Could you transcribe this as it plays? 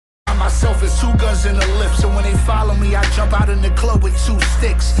myself as 2 guns in the lip. So when they follow me, I jump out in the club with 2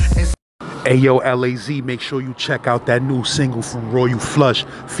 sticks. Hey yo, LAZ, make sure you check out that new single from Royal Flush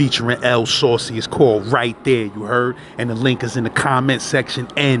featuring L Saucy. It's called Right There, you heard? And the link is in the comment section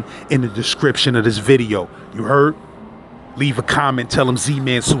and in the description of this video. You heard? Leave a comment, tell them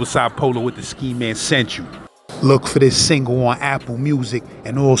Z-Man Suicide Polo with the Ski Man sent you. Look for this single on Apple Music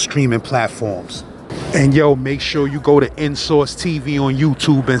and all streaming platforms. And yo, make sure you go to InSource TV on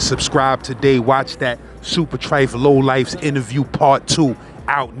YouTube and subscribe today. Watch that Super Trife Low Life's interview part 2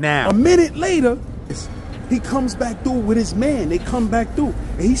 out now. A minute later, he comes back through with his man. They come back through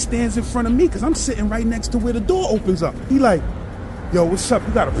and he stands in front of me because I'm sitting right next to where the door opens up. He like, yo, what's up?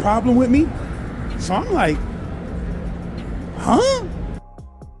 You got a problem with me? So I'm like, huh?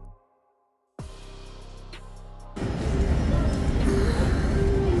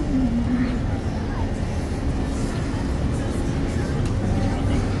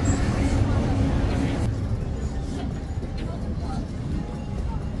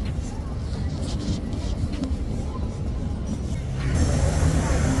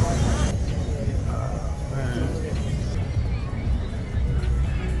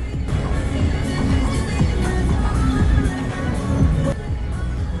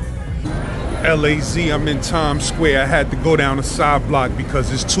 LAZ, I'm in Times Square. I had to go down a side block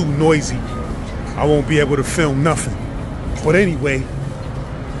because it's too noisy. I won't be able to film nothing. But anyway,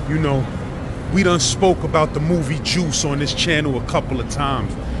 you know, we done spoke about the movie Juice on this channel a couple of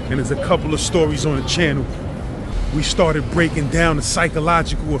times. And there's a couple of stories on the channel. We started breaking down the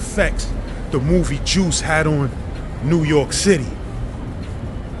psychological effects the movie Juice had on New York City.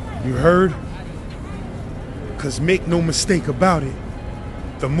 You heard? Because make no mistake about it,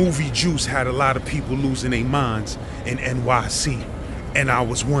 the movie Juice had a lot of people losing their minds in NYC, and I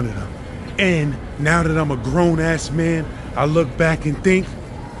was one of them. And now that I'm a grown-ass man, I look back and think,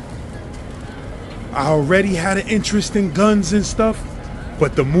 I already had an interest in guns and stuff,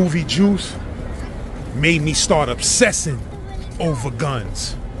 but the movie Juice made me start obsessing over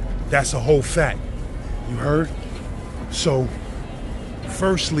guns. That's a whole fact. You heard? So,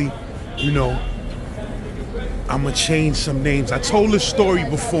 firstly, you know, I'm gonna change some names. I told this story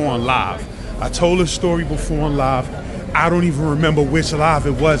before on live. I don't even remember which live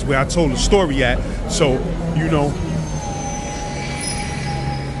it was where I told the story at. So, you know.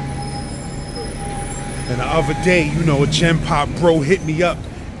 And the other day, you know, a Gen Pop bro hit me up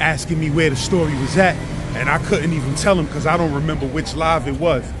asking me where the story was at. And I couldn't even tell him because I don't remember which live it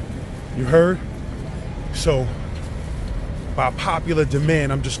was. You heard? So, by popular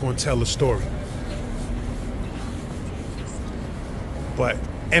demand, I'm just gonna tell the story.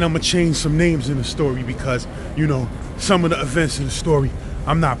 And I'm gonna change some names in the story because, you know, some of the events in the story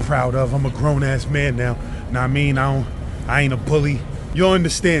I'm not proud of. I'm a grown-ass man now. Now I mean, I ain't a bully. You'll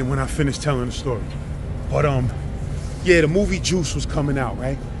understand when I finish telling the story. But yeah, the movie Juice was coming out,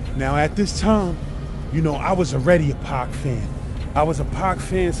 right? Now at this time, you know, I was already a Pac fan. I was a Pac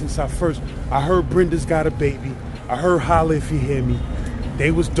fan since I heard Brenda's Got a Baby. I heard Holla If You Hear Me. They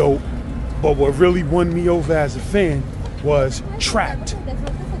was dope. But what really won me over as a fan was Trapped.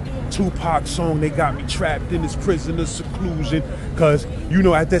 Tupac song, They Got Me Trapped in This Prisoner Seclusion. Cause, you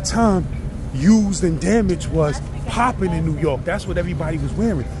know, at that time, Used and Damaged was popping in New York. That's what everybody was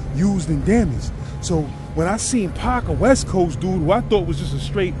wearing, Used and Damaged. So when I seen Pac, a West Coast dude who I thought was just a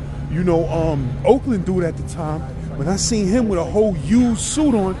straight, you know, Oakland dude at the time, when I seen him with a whole used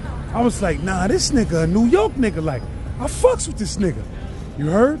suit on, I was like, nah, this nigga a New York nigga. Like, I fucks with this nigga. You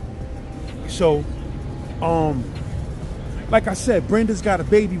heard? So, like I said, Brenda's Got a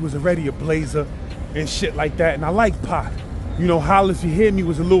Baby was already a blazer and shit like that, and I like Pac. You know, Holla If You Hear Me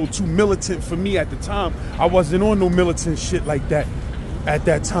was a little too militant for me at the time. I wasn't on no militant shit like that at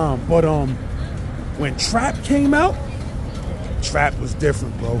that time. But when Trap came out, Trap was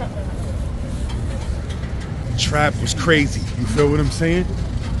different, bro. Trap was crazy. You feel what I'm saying?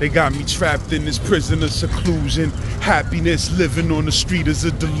 They got me trapped in this prisoner seclusion. Happiness living on the street is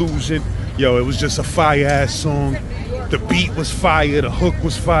a delusion. Yo, it was just a fire-ass song. The beat was fire, the hook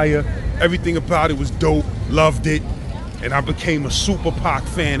was fire. Everything about it was dope, loved it. And I became a super Pac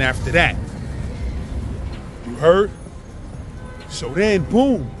fan after that. You heard? So then,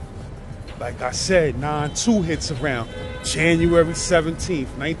 boom. Like I said, 9/2 hits around January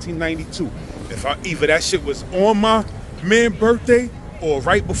 17th, 1992. Either that shit was on my man's birthday or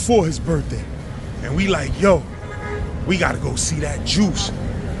right before his birthday. And we like, yo, we gotta go see that Juice.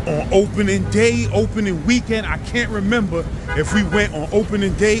 On opening day, opening weekend, I can't remember if we went on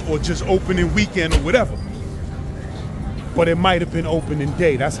opening day or just opening weekend or whatever. But it might have been opening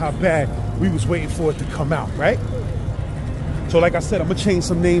day. That's how bad we was waiting for it to come out, right? So like I said, I'm gonna change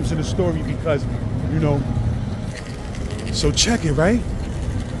some names in the story because, you know, so check it, right?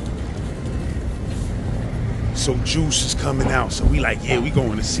 So Juice is coming out. So we like, yeah, we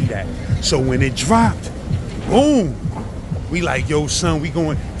going to see that. So when it dropped, boom, we like, yo, son, we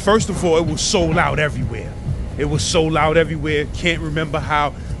going. First of all, it was sold out everywhere. It was sold out everywhere. Can't remember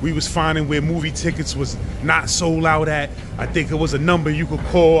how we was finding where movie tickets was not sold out at. I think it was a number you could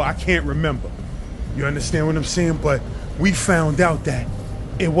call. I can't remember. You understand what I'm saying? But we found out that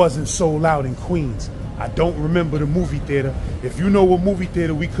it wasn't sold out in Queens. I don't remember the movie theater. If you know what movie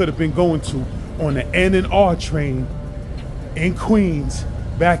theater we could have been going to on the N and R train in Queens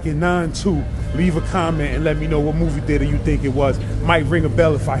back in 92, leave a comment and let me know what movie theater you think it was. Might ring a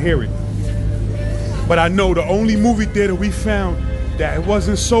bell if I hear it. But I know the only movie theater we found that it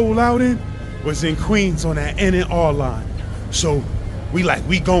wasn't sold out in was in Queens on that N and R line. So we like,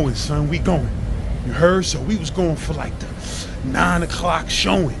 we going, son, we going. You heard? So we was going for like the 9 o'clock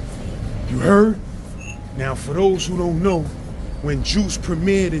showing. You heard? Now, for those who don't know, when Juice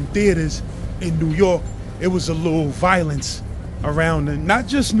premiered in theaters in New York, it was a little violence around, not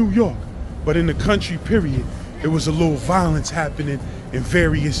just New York, but in the country, period. It was a little violence happening in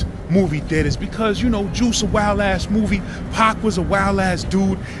various movie theaters because, you know, Juice a wild-ass movie, Pac was a wild-ass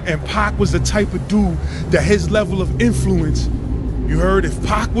dude, and Pac was the type of dude that his level of influence, you heard, if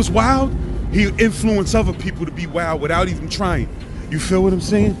Pac was wild, he'd influence other people to be wild without even trying. You feel what I'm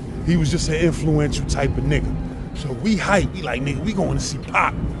saying? He was just an influential type of nigga. So we hype, we like, nigga, we going to see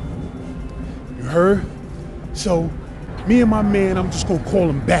Pac. You heard? So me and my man, I'm just gonna call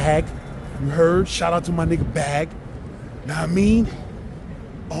him Bag. You heard? Shout out to my nigga Bag. Know what I mean?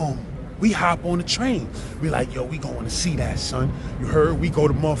 We hop on the train. We like, yo, we going to see that, son. You heard? We go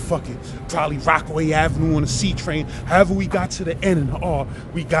to motherfucking probably Rockaway Avenue on the C train. However we got to the N and the R,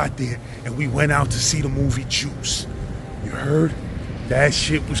 we got there and we went out to see the movie Juice. You heard? That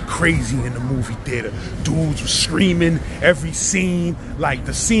shit was crazy in the movie theater. Dudes were screaming every scene. Like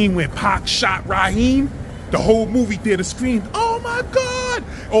the scene when Pac shot Raheem, the whole movie theater screamed, oh my God.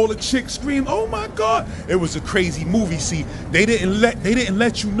 All the chicks screamed, oh my God. It was a crazy movie. See, they didn't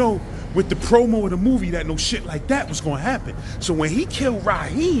let you know with the promo of the movie that no shit like that was gonna happen. So when he killed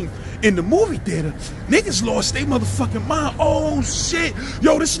Raheem in the movie theater, niggas lost their motherfucking mind. Oh shit,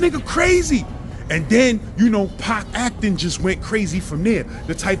 yo, this nigga crazy. And then, you know, Pac acting just went crazy from there.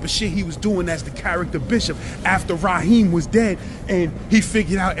 The type of shit he was doing as the character Bishop after Raheem was dead and he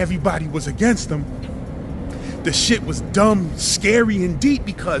figured out everybody was against him. The shit was dumb, scary, and deep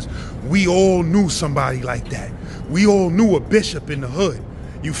because we all knew somebody like that. We all knew a Bishop in the hood.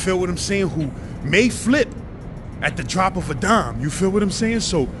 You feel what I'm saying? Who may flip at the drop of a dime. You feel what I'm saying?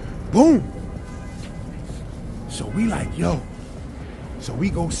 So, boom. So we like, yo. So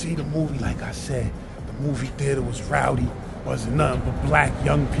we go see the movie, like I said. The movie theater was rowdy. Wasn't nothing but black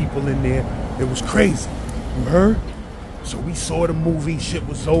young people in there. It was crazy. You heard? So we saw the movie, shit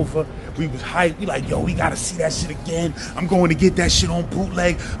was over. We was hyped. We like, yo, we gotta see that shit again. I'm going to get that shit on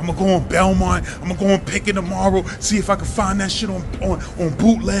bootleg. I'm gonna go on Belmont. I'm gonna go on Pickett tomorrow, see if I can find that shit on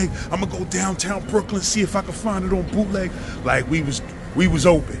bootleg. I'm gonna go downtown Brooklyn, see if I can find it on bootleg. Like we was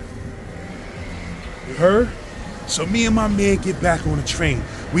open. You heard? So me and my man get back on the train.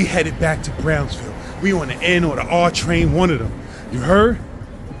 We headed back to Brownsville. We on the N or the R train, one of them. You heard?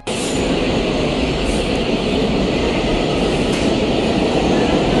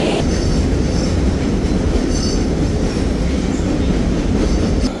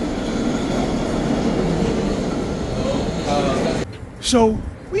 So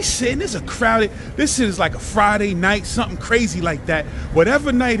we sitting, it's a crowded, this shit is like a Friday night, something crazy like that.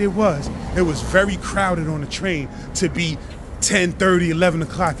 Whatever night it was very crowded on the train to be 10:30, 11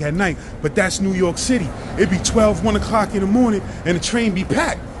 o'clock at night. But that's New York City. It'd be 12, 1 o'clock in the morning and the train be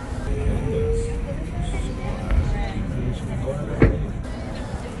packed.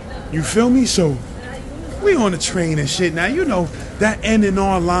 You feel me? So we on the train and shit. Now, you know, that N and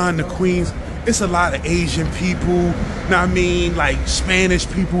R line to Queens, it's a lot of Asian people, know what I mean, like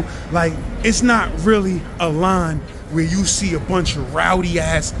Spanish people. Like, it's not really a line where you see a bunch of rowdy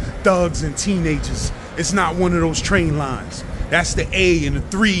ass thugs and teenagers. It's not one of those train lines. That's the A and the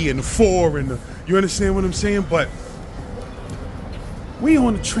 3 and the 4 and the, you understand what I'm saying? But we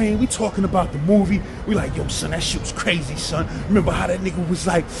on the train, we talking about the movie. We like, yo, son, that shit was crazy, son. Remember how that nigga was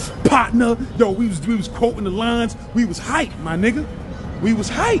like, partner? Yo, we was quoting the lines. We was hype, my nigga. We was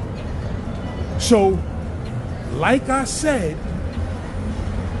hype. So, like I said,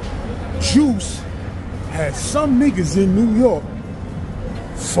 Juice had some niggas in New York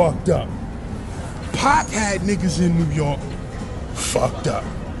fucked up. Pac had niggas in New York fucked up.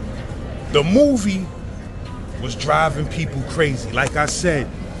 The movie was driving people crazy. Like I said,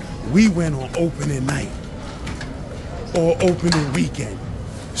 we went on opening night or opening weekend.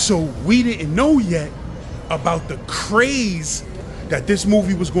 So we didn't know yet about the craze that this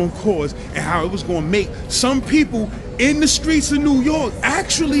movie was going to cause and how it was going to make some people in the streets of New York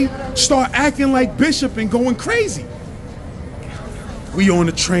actually start acting like Bishop and going crazy. We on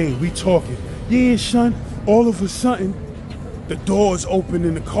the train, we talking. Yeah, son, all of a sudden, the doors open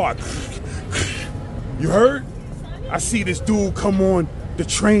in the car. You heard? I see this dude come on the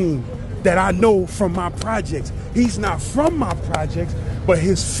train that I know from my projects. He's not from my projects, but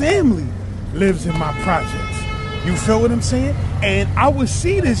his family lives in my projects. You feel what I'm saying? And I would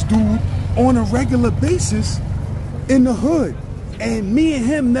see this dude on a regular basis in the hood. And me and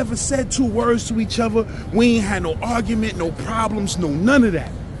him never said two words to each other. We ain't had no argument, no problems, no none of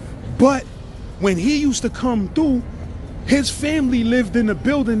that. But when he used to come through, his family lived in the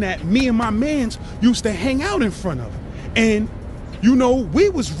building that me and my mans used to hang out in front of. And you know, we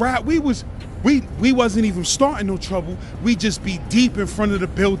wasn't even starting no trouble. We just be deep in front of the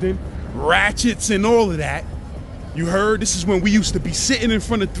building, ratchets and all of that. You heard? This is when we used to be sitting in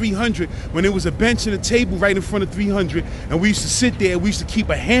front of 300, when there was a bench and a table right in front of 300, and we used to sit there, we used to keep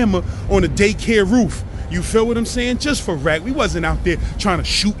a hammer on the daycare roof. You feel what I'm saying? Just for rag. We wasn't out there trying to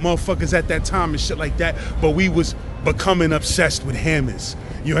shoot motherfuckers at that time and shit like that, but we was becoming obsessed with hammers.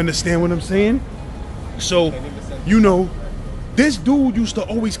 You understand what I'm saying? So, you know, this dude used to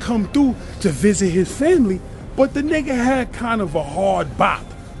always come through to visit his family, but the nigga had kind of a hard bop.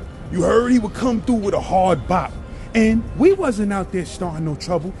 You heard? He would come through with a hard bop. And we wasn't out there starting no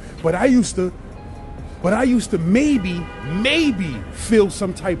trouble, but I used to maybe feel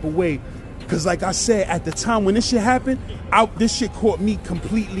some type of way. Cause like I said, at the time when this shit happened, this shit caught me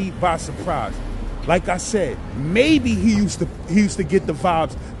completely by surprise. Like I said, maybe he used to get the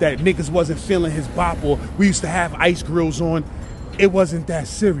vibes that niggas wasn't feeling his bop, or we used to have ice grills on. It wasn't that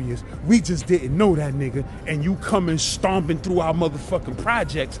serious. We just didn't know that nigga. And you coming stomping through our motherfucking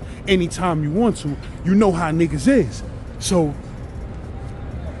projects anytime you want to. You know how niggas is. So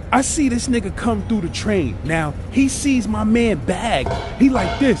I see this nigga come through the train. Now he sees my man Bag. He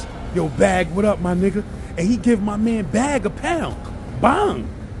like this. Yo, Bag, what up, my nigga? And he give my man Bag £1. Bang.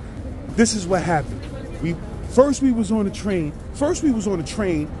 This is what happened. First we was on the train,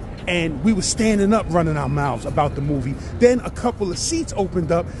 and we was standing up running our mouths about the movie. Then a couple of seats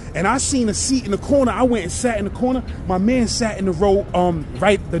opened up, and I seen a seat in the corner. I went and sat in the corner. My man sat in the row,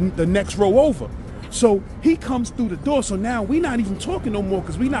 the next row over. So he comes through the door. So now we not even talking no more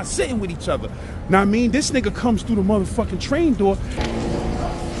because we not sitting with each other. Now I mean, this nigga comes through the motherfucking train door.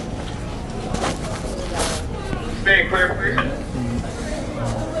 Stay clear, please.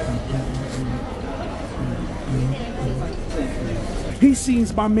 He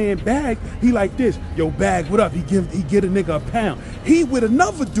sees my man Bag. He like this. Yo, Bag, what up? He get a nigga £1. He with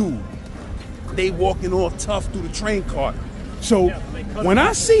another dude. They walking all tough through the train car. So when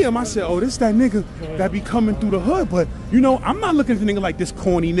I see him, I said, oh, this that nigga that be coming through the hood. But you know, I'm not looking at the nigga like this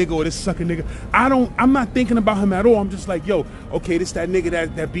corny nigga or this sucker nigga. I'm not thinking about him at all. I'm just like, yo, okay, this that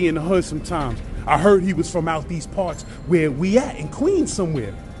nigga that be in the hood sometimes. I heard he was from out these parts where we at in Queens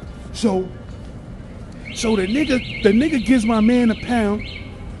somewhere. So the nigga gives my man £1.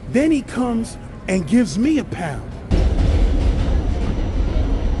 Then he comes and gives me £1.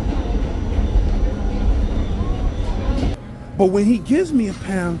 But when he gives me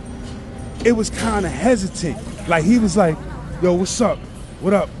 £1, it was kind of hesitant. Like he was like, yo, what's up?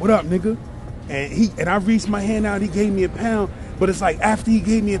 What up, nigga? And I reached my hand out, he gave me £1. But it's like after he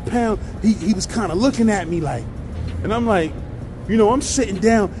gave me £1, he was kind of looking at me like, and I'm like, you know, I'm sitting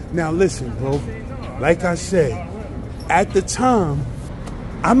down. Now listen, bro. Like I said, at the time,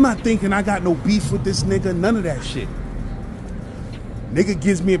 I'm not thinking I got no beef with this nigga, none of that shit. Nigga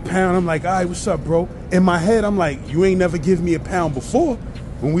gives me £1, I'm like, all right, what's up, bro? In my head, I'm like, you ain't never give me £1 before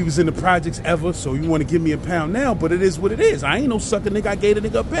when we was in the projects ever, so you want to give me £1 now, but it is what it is. I ain't no sucker nigga, I gave the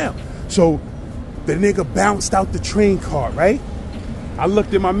nigga £1. So the nigga bounced out the train car, right? I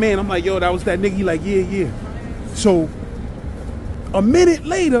looked at my man, I'm like, yo, that was that nigga? He like, yeah. So a minute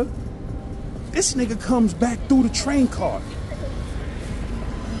later, this nigga comes back through the train car.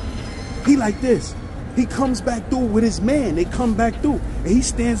 He like this. He comes back through with his man. They come back through. And he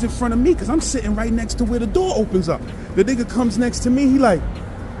stands in front of me because I'm sitting right next to where the door opens up. The nigga comes next to me. He like,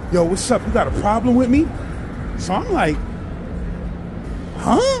 yo, what's up? You got a problem with me? So I'm like,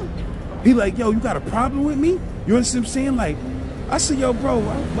 huh? He like, yo, you got a problem with me? You understand what I'm saying? Like, I said, yo, bro,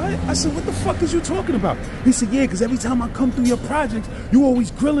 what? I said, what the fuck is you talking about? He said, yeah, because every time I come through your projects, you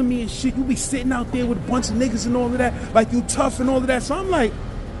always grilling me and shit. You be sitting out there with a bunch of niggas and all of that, like you tough and all of that. So I'm like,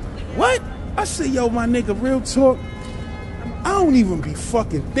 what? I said, yo, my nigga, real talk, I don't even be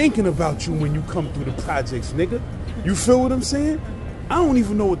fucking thinking about you when you come through the projects, nigga. You feel what I'm saying? I don't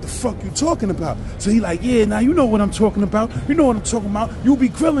even know what the fuck you talking about. So he like, yeah, now you know what I'm talking about. You know what I'm talking about. You be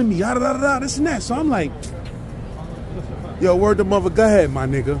grilling me, da-da-da-da, this and that. So I'm like, yo, word to mother, go ahead, my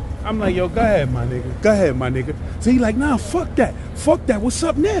nigga. I'm like, yo, go ahead, my nigga. Go ahead, my nigga. So he like, nah, fuck that. Fuck that. What's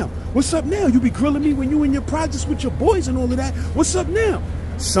up now? What's up now? You be grilling me when you in your projects with your boys and all of that. What's up now?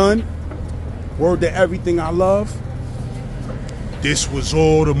 Son, word to everything I love. This was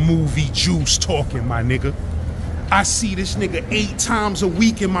all the movie juice talking, my nigga. I see this nigga 8 times a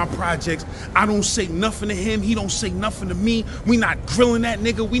week in my projects. I don't say nothing to him. He don't say nothing to me. We not grilling that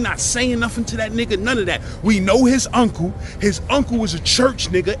nigga. We not saying nothing to that nigga. None of that. We know his uncle. His uncle is a church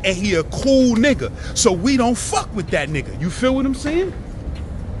nigga and he a cool nigga. So we don't fuck with that nigga. You feel what I'm saying?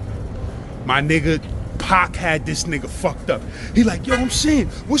 My nigga Pac had this nigga fucked up. He like, yo, I'm saying,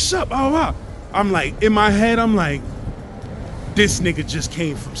 what's up? I'm like, in my head, I'm like, this nigga just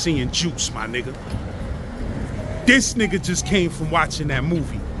came from seeing Juice, my nigga. This nigga just came from watching that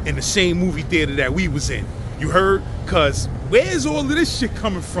movie in the same movie theater that we was in. You heard? Cause where's all of this shit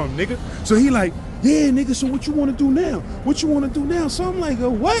coming from, nigga? So he like, yeah, nigga, so what you wanna do now? What you wanna do now? So I'm like,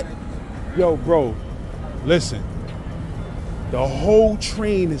 what? Yo, bro, listen. The whole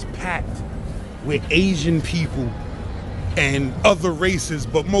train is packed with Asian people and other races,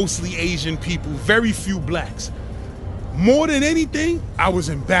 but mostly Asian people, very few blacks. More than anything, I was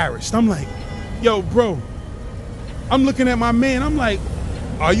embarrassed. I'm like, yo, bro, I'm looking at my man, I'm like,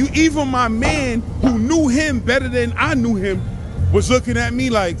 are you even my man who knew him better than I knew him was looking at me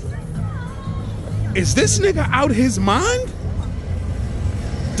like, is this nigga out his mind?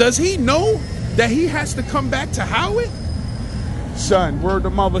 Does he know that he has to come back to Howard? Son, word to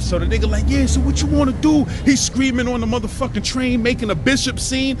mother. So the nigga like, yeah, so what you want to do? He's screaming on the motherfucking train, making a bishop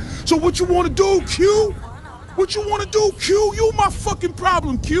scene. So what you want to do, Q? What you want to do, Q? You my fucking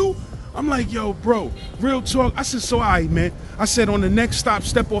problem, Q. I'm like, yo, bro, real talk. I said, so all right, man. I said, on the next stop,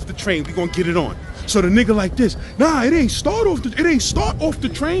 step off the train. We gonna get it on. So the nigga like this, nah, it ain't start off the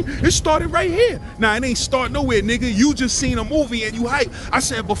train. It started right here. Nah, it ain't start nowhere, nigga. You just seen a movie and you hype. I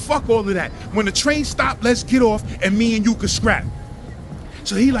said, but fuck all of that. When the train stop, let's get off and me and you can scrap.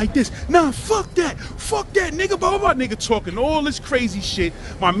 So he like this, nah, fuck that, nigga, blah, blah, blah, nigga talking all this crazy shit.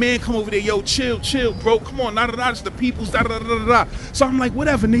 My man come over there, yo, chill, bro, come on, da-da-da, it's the people's, da-da-da-da-da. So I'm like,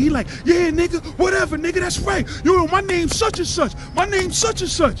 whatever, nigga. He like, yeah, nigga, whatever, nigga, that's right. You know, my name's such and such. My name's such and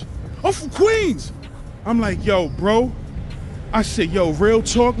such. I'm from Queens. I'm like, yo, bro. I said, yo, real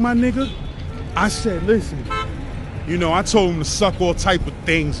talk, my nigga. I said, listen, you know, I told him to suck all type of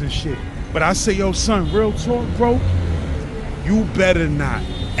things and shit. But I said, yo, son, real talk, bro. You better not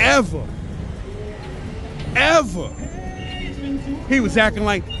ever. He was acting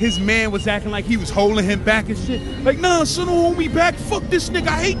like, his man was acting like he was holding him back and shit. Like, nah, son, don't hold me back. Fuck this nigga.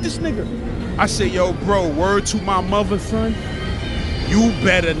 I hate this nigga. I said, yo, bro, word to my mother, son. You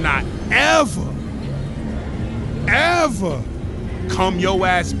better not ever come your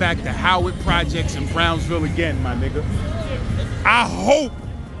ass back to Howard Projects in Brownsville again, my nigga. I hope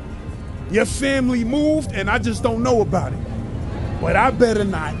your family moved and I just don't know about it. But I better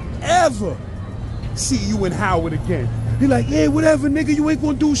not ever see you in Howard again. He like, yeah, whatever, nigga, you ain't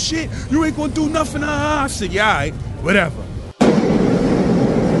gonna do shit. You ain't gonna do nothing. I said, yeah, all right, whatever.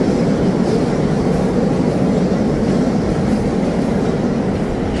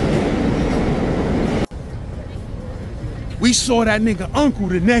 We saw that nigga uncle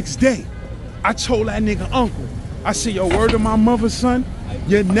the next day. I told that nigga uncle, I said, yo, word to my mother, son,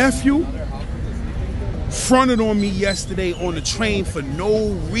 your nephew fronted on me yesterday on the train for no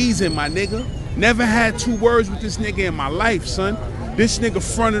reason, my nigga. Never had 2 words with this nigga in my life, son. This nigga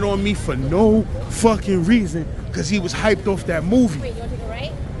fronted on me for no fucking reason because he was hyped off that movie. Wait, you want to take a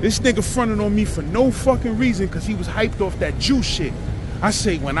right? This nigga fronted on me for no fucking reason because he was hyped off that Juice shit. I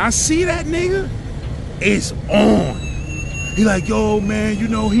say, when I see that nigga, it's on. He like, yo, man, you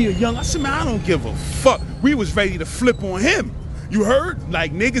know, he a young. I said, man, I don't give a fuck. We was ready to flip on him. You heard?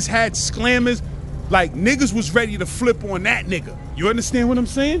 Like, niggas had scammers. Like, niggas was ready to flip on that nigga. You understand what I'm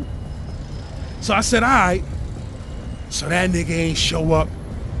saying? So I said, all right. So that nigga ain't show up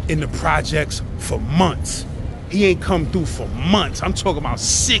in the projects for months. He ain't come through for months. I'm talking about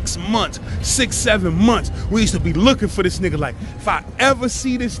 6 months, 6, 7 months. We used to be looking for this nigga like, if I ever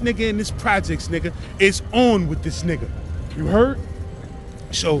see this nigga in this projects, nigga, it's on with this nigga. You heard?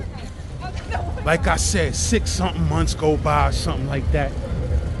 So, like I said, 6-something months go by or something like that.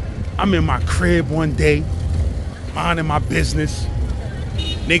 I'm in my crib one day, minding my business.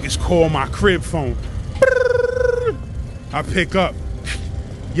 Niggas call my crib phone. I pick up.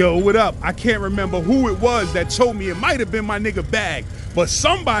 Yo, what up? I can't remember who it was that told me. It might have been my nigga Bag, but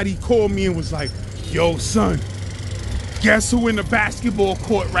somebody called me and was like, yo, son, guess who in the basketball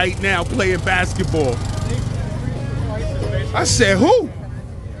court right now playing basketball? I said, who?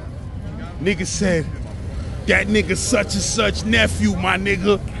 Nigga said, that nigga such and such nephew, my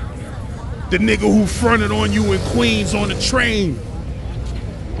nigga. The nigga who fronted on you in Queens on the train.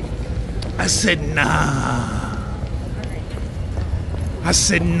 I said, nah. I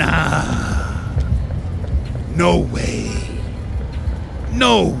said, nah. No way.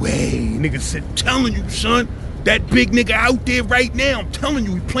 No way. Nigga said, telling you, son, that big nigga out there right now, I'm telling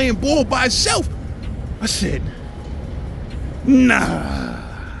you, he playing ball by himself. I said, nah.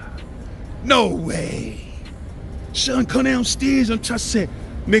 No way. Son, come downstairs. I said,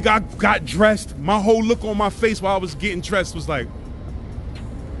 nigga, I got dressed. My whole look on my face while I was getting dressed was like,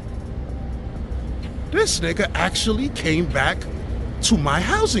 this nigga actually came back to my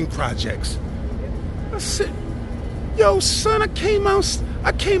housing projects. I said, yo, son, I came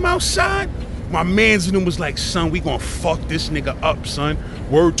outside. My mans in them was like, son, we gonna fuck this nigga up, son.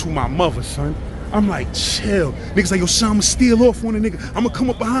 Word to my mother, son. I'm like, chill. Niggas like, yo, son, I'ma steal off on a nigga. I'ma come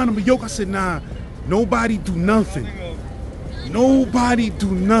up behind him and yoke. I said, nah, nobody do nothing. Nobody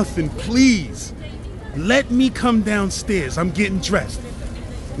do nothing, please. Let me come downstairs. I'm getting dressed.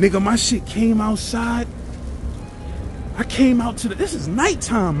 Nigga, my shit came outside. I came out to this is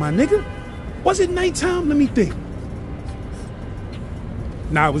nighttime, my nigga. Was it nighttime? Let me think.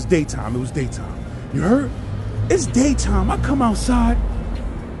 Nah, it was daytime. It was daytime. You heard? It's daytime. I come outside.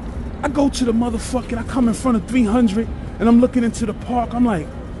 I go to the motherfucking, I come in front of 300 and I'm looking into the park. I'm like,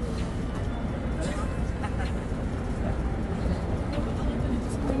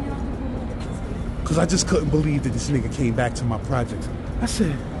 because I just couldn't believe that this nigga came back to my project. I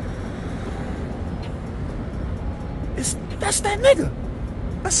said, that's that nigga.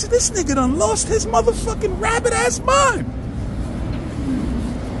 I said, this nigga done lost his motherfucking rabbit ass mind.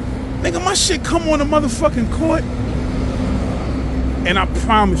 Nigga, my shit come on the motherfucking court. And I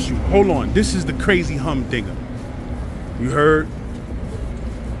promise you, hold on, this is the crazy humdinger. You heard?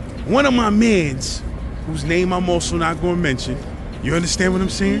 One of my mans, whose name I'm also not gonna mention, you understand what I'm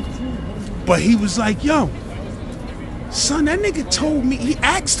saying? But he was like, yo, son, that nigga told me, he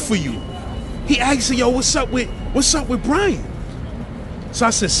asked for you. He asked, yo, what's up with Brian? So I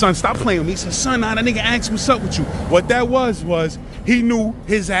said, son, stop playing with me. He said, son, nah, that nigga asked what's up with you. What that was he knew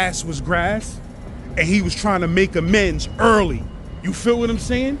his ass was grass and he was trying to make amends early. You feel what I'm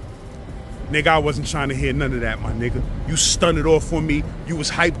saying? Nigga, I wasn't trying to hear none of that, my nigga. You stunted off on me. You was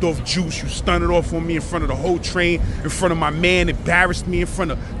hyped off juice. You stunted off on me in front of the whole train, in front of my man, embarrassed me in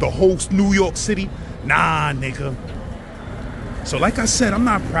front of the whole New York City. Nah, nigga. So like I said, I'm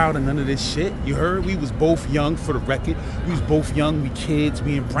not proud of none of this shit. You heard? We was both young, for the record. We was both young, we kids,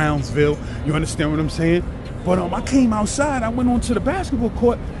 we in Brownsville. You understand what I'm saying? But I came outside, I went onto the basketball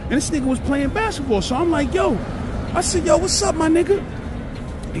court, and this nigga was playing basketball. So I'm like, yo. I said, yo, what's up, my nigga?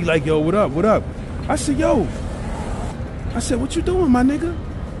 He like, yo, what up, what up? I said, yo. I said, what you doing, my nigga?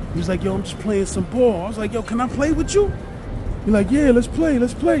 He was like, yo, I'm just playing some ball. I was like, yo, can I play with you? He like, yeah, let's play,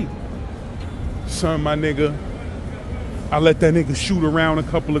 let's play. Son, my nigga, I let that nigga shoot around a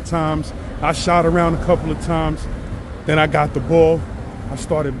couple of times. I shot around a couple of times. Then I got the ball. I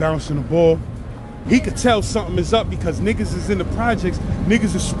started bouncing the ball. He could tell something is up because niggas is in the projects.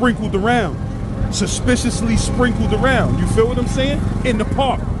 Niggas is sprinkled around. Suspiciously sprinkled around. You feel what I'm saying? In the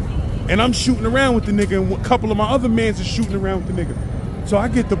park. And I'm shooting around with the nigga and a couple of my other mans are shooting around with the nigga. So I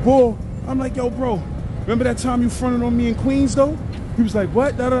get the ball. I'm like, yo, bro, remember that time you fronted on me in Queens, though? He was like,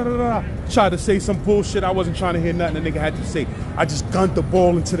 what? Da, da, da, da. Tried to say some bullshit. I wasn't trying to hear nothing the nigga had to say. I just gunned the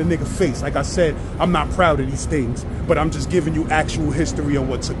ball into the nigga face. Like I said, I'm not proud of these things, but I'm just giving you actual history on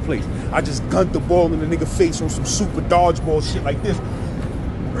what took place. I just gunned the ball in the nigga face on some super dodgeball shit like this.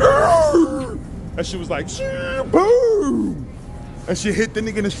 That shit was like, boom! That shit hit the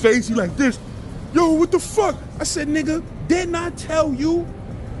nigga in his face. He like this. Yo, what the fuck? I said, nigga, didn't I tell you?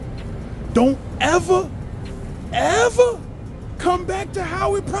 Don't ever come back to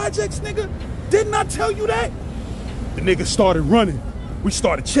Howard Projects, nigga? Didn't I tell you that? The nigga started running. We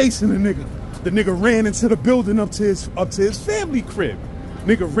started chasing the nigga. The nigga ran into the building up to his family crib.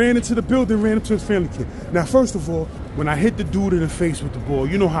 Nigga ran into the building, ran up to his family crib. Now, first of all, when I hit the dude in the face with the ball,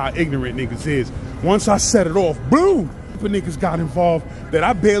 you know how ignorant niggas is. Once I set it off, boom! But niggas got involved that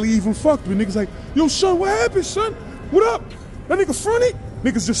I barely even fucked with. Niggas like, yo, son, what happened, son? What up? That nigga fronted?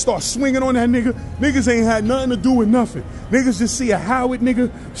 Niggas just start swinging on that nigga. Niggas ain't had nothing to do with nothing. Niggas just see a Howard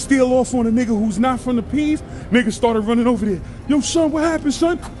nigga steal off on a nigga who's not from the P's. Niggas started running over there. Yo, son, what happened,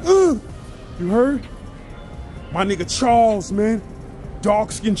 son? You heard? My nigga Charles, man.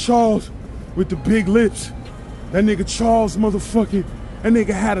 dark-skinned Charles with the big lips. That nigga Charles motherfucking, that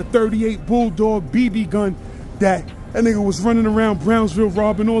nigga had a 38 Bulldog BB gun that nigga was running around Brownsville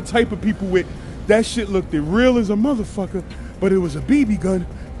robbing all type of people with. That shit looked real as a motherfucker, but it was a BB gun.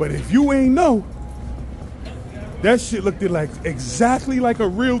 But if you ain't know, that shit looked like exactly like a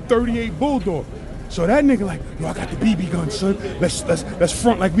real 38 Bulldog. So that nigga like, yo, I got the BB gun, son. Let's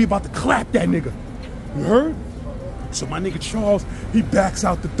front like we about to clap that nigga. You heard? So my nigga Charles, he backs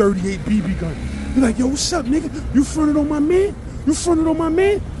out the 38 BB gun. He like, yo, what's up, nigga? You fronted on my man? You fronted on my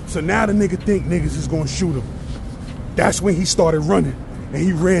man? So now the nigga think niggas is gonna shoot him. That's when he started running. And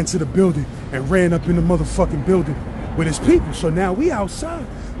he ran to the building and ran up in the motherfucking building with his people. So now we outside.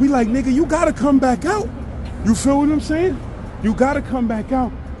 We like, nigga, you gotta come back out. You feel what I'm saying? You gotta come back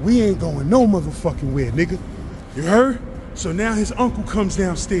out. We ain't going no motherfucking where, nigga. You heard? So now his uncle comes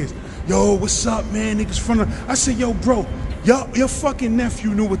downstairs. Yo, what's up, man? Niggas front of... I said, yo, bro, your fucking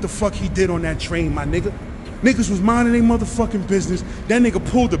nephew knew what the fuck he did on that train, my nigga. Niggas was minding their motherfucking business. That nigga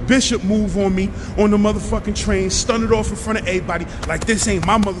pulled the Bishop move on me on the motherfucking train, stunned it off in front of everybody like this ain't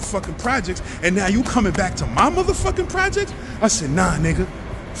my motherfucking projects, and now you coming back to my motherfucking projects? I said, nah, nigga.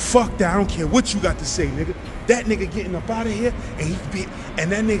 Fuck that. I don't care what you got to say, nigga. That nigga getting up out of here,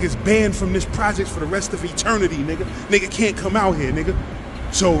 and that nigga's banned from this project for the rest of eternity, nigga. Nigga can't come out here, nigga.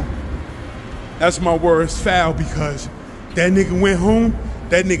 So, that's my worst foul, because that nigga went home.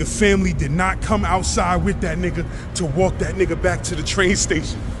 That nigga family did not come outside with that nigga to walk that nigga back to the train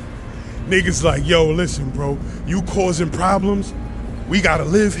station. Niggas like, yo, listen, bro, you causing problems. We gotta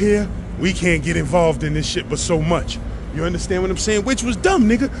live here. We can't get involved in this shit but so much. You understand what I'm saying? Which was dumb,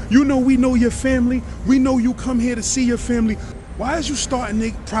 nigga. You know we know your family. We know you come here to see your family. Why is you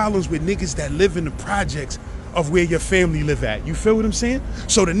starting problems with niggas that live in the projects of where your family live at? You feel what I'm saying?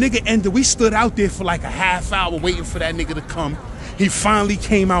 So the nigga ended, we stood out there for like a half hour waiting for that nigga to come. He finally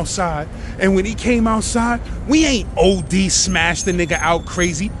came outside, and when he came outside, we ain't OD smashed the nigga out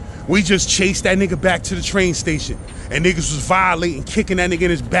crazy. We just chased that nigga back to the train station, and niggas was violating, kicking that nigga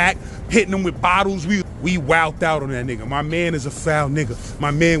in his back, hitting him with bottles. We wowed out on that nigga. My man is a foul nigga. My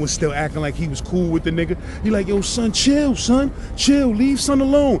man was still acting like he was cool with the nigga. He like, yo, son, chill, leave son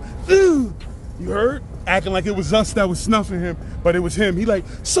alone. Ugh. You heard? Acting like it was us that was snuffing him, but it was him. He like,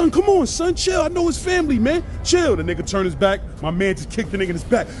 son, come on, son, chill. I know his family, man. Chill. The nigga turned his back. My man just kicked the nigga in his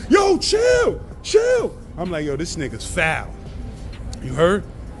back. Yo, chill. I'm like, yo, this nigga's foul. You heard?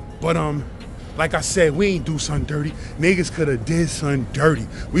 But like I said, we ain't do son dirty. Niggas could have did son dirty.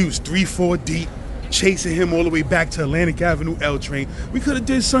 We was 3-4 deep, chasing him all the way back to Atlantic Avenue L train. We could have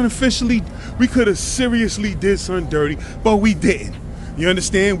did son officially. We could have seriously did son dirty, but we didn't. You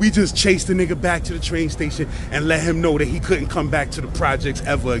understand? We just chased the nigga back to the train station and let him know that he couldn't come back to the projects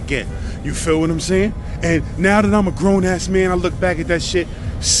ever again. You feel what I'm saying? And now that I'm a grown-ass man, I look back at that shit,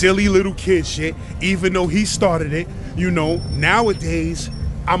 silly little kid shit, even though he started it. You know, nowadays,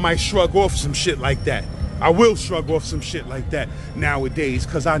 I might shrug off some shit like that. I will shrug off some shit like that nowadays,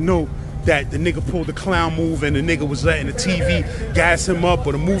 because I know that the nigga pulled the clown move and the nigga was letting the TV gas him up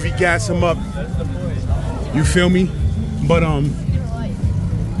or the movie gas him up. You feel me? But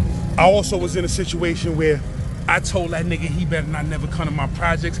I also was in a situation where I told that nigga he better not never come to my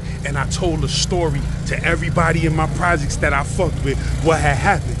projects, and I told a story to everybody in my projects that I fucked with what had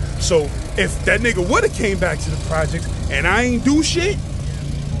happened. So if that nigga would have came back to the projects and I ain't do shit,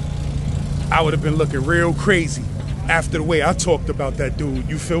 I would have been looking real crazy after the way I talked about that dude.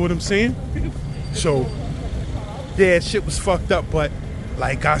 You feel what I'm saying? So yeah, shit was fucked up, but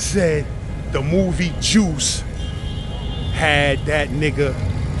like I said, the movie Juice had that nigga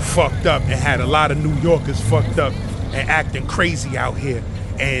fucked up and had a lot of New Yorkers fucked up and acting crazy out here,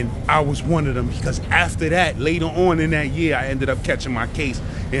 and I was one of them, because after that, later on in that year, I ended up catching my case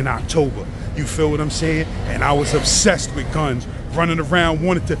in October. You feel what I'm saying? And I was obsessed with guns, running around,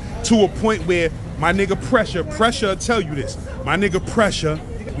 wanted to a point where my nigga Pressure will tell you this, my nigga Pressure,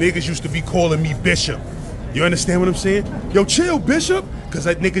 niggas used to be calling me Bishop. You understand what I'm saying? Yo, chill, Bishop. Because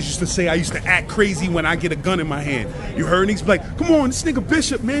that niggas used to say I used to act crazy when I get a gun in my hand. You heard? Niggas be like, come on, this nigga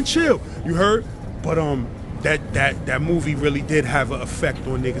Bishop, man, chill. You heard? But that movie really did have an effect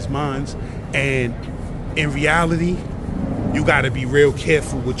on niggas' minds. And in reality, you gotta be real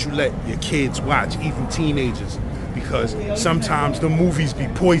careful what you let your kids watch, even teenagers. Because sometimes the movies be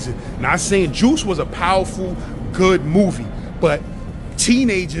poison. Not saying Juice was a powerful, good movie, but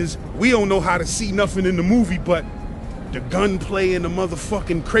teenagers, we don't know how to see nothing in the movie but the gunplay and the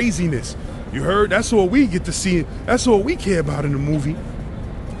motherfucking craziness. You heard? That's all we get to see. That's all we care about in the movie.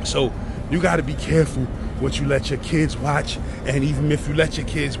 So you gotta be careful what you let your kids watch. And even if you let your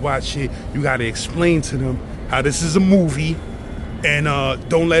kids watch it, you gotta explain to them how this is a movie And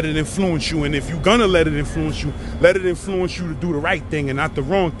don't let it influence you. And if you're gonna let it influence you to do the right thing and not the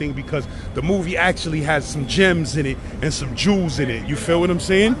wrong thing, because the movie actually has some gems in it and some jewels in it. You feel what I'm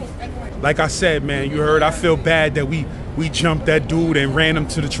saying? Like I said, man, you heard, I feel bad that we jumped that dude and ran him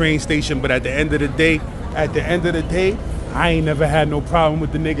to the train station, but at the end of the day, I ain't never had no problem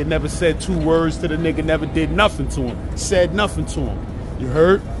with the nigga, never said 2 words to the nigga, never did nothing to him, said nothing to him. You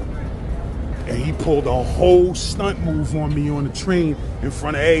heard? And he pulled a whole stunt move on me on the train in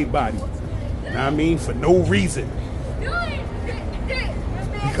front of everybody. You know what I mean? For no reason.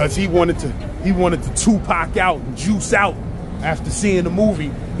 Because he wanted to Tupac out and juice out after seeing the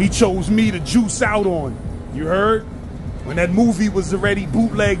movie. He chose me to juice out on. You heard? When that movie was already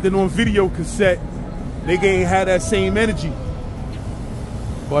bootlegged and on video cassette, nigga ain't had that same energy.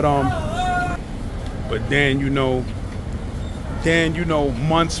 But then, you know,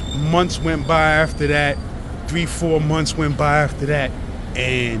 months went by after that. 3-4 months went by after that,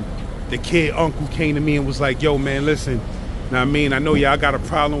 and the kid uncle came to me and was like, yo man, listen, now I mean, I know y'all got a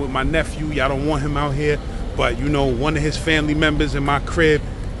problem with my nephew, y'all don't want him out here, but you know, one of his family members in my crib,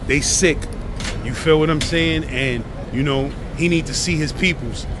 they sick, you feel what I'm saying? And you know, he need to see his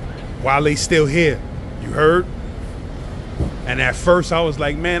peoples while they still here, you heard? And at first I was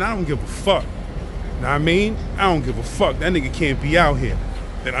like, man, I don't give a fuck. Know what I mean? I don't give a fuck. That nigga can't be out here.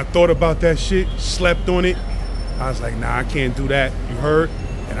 Then I thought about that shit, slept on it. I was like, nah, I can't do that. You heard?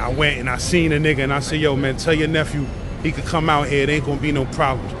 And I went and I seen a nigga and I said, yo, man, tell your nephew he could come out here. There ain't gonna be no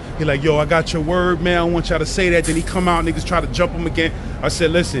problems. He like, yo, I got your word, man. I don't want y'all to say that. Then he come out, niggas try to jump him again. I said,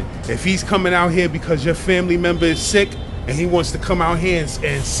 listen, if he's coming out here because your family member is sick and he wants to come out here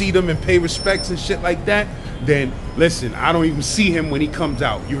and see them and pay respects and shit like that, then listen, I don't even see him when he comes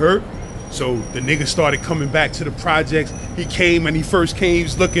out. You heard? So the nigga started coming back to the projects. He came and he first came, he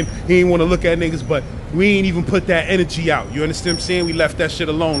was looking, he didn't want to look at niggas, but we ain't even put that energy out. You understand what I'm saying? We left that shit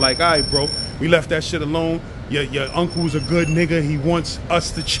alone. Like, all right, bro, we left that shit alone. Your uncle's a good nigga. He wants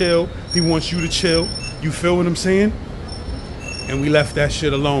us to chill. He wants you to chill. You feel what I'm saying? And we left that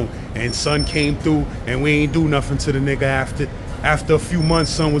shit alone. And son came through and we ain't do nothing to the nigga after. After a few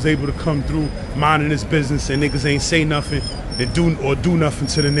months, son was able to come through, minding his business, and niggas ain't say nothing and do nothing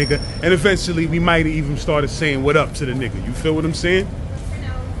to the nigga. And eventually, we might have even started saying what up to the nigga. You feel what I'm saying?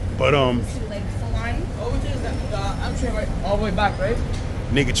 But I'm straight right all the way back, right?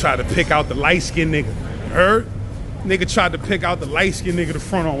 Nigga tried to pick out the light-skinned nigga. Heard? Nigga tried to pick out the light-skinned nigga to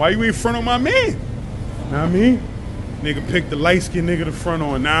front on. Why you ain't front on my man? Know what I mean? Nigga picked the light-skinned nigga to front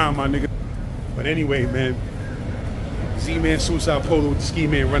on. Nah, my nigga. But anyway, man. Z-Man, Suicide Polo with the ski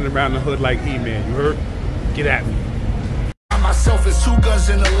man running around the hood like He-Man. You heard? Get at me. Myself is 2 guns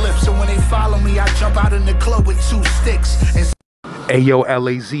in the lift, so when they follow me, I jump out in the club with 2 sticks. Hey yo,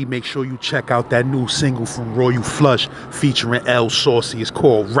 LAZ, make sure you check out that new single from Royal Flush featuring L Saucy. It's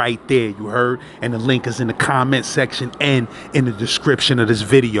called Right There, you heard? And the link is in the comment section and in the description of this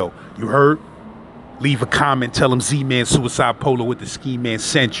video. You heard? Leave a comment, tell them Z-Man Suicide Polo with the ski man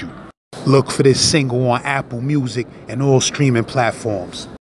sent you. Look for this single on Apple Music and all streaming platforms.